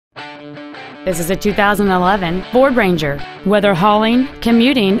This is a 2011 Ford Ranger. Whether hauling,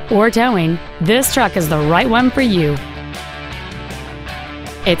 commuting, or towing, this truck is the right one for you.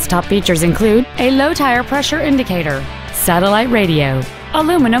 Its top features include a low tire pressure indicator, satellite radio,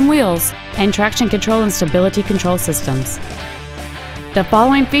 aluminum wheels, and traction control and stability control systems. The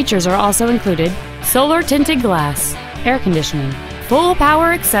following features are also included: solar tinted glass, air conditioning, full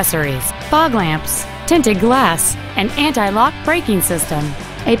power accessories, fog lamps, tinted glass, an anti-lock braking system,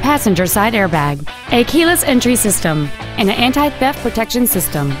 a passenger side airbag, a keyless entry system, and an anti-theft protection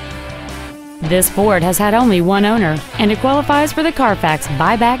system. This Ford has had only one owner, and it qualifies for the Carfax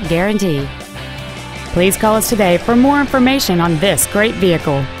buyback guarantee. Please call us today for more information on this great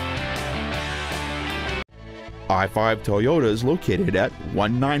vehicle. I-5 Toyota is located at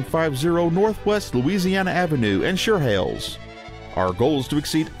 1950 Northwest Louisiana Avenue in Chehalis. Our goal is to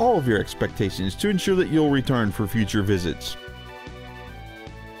exceed all of your expectations to ensure that you'll return for future visits.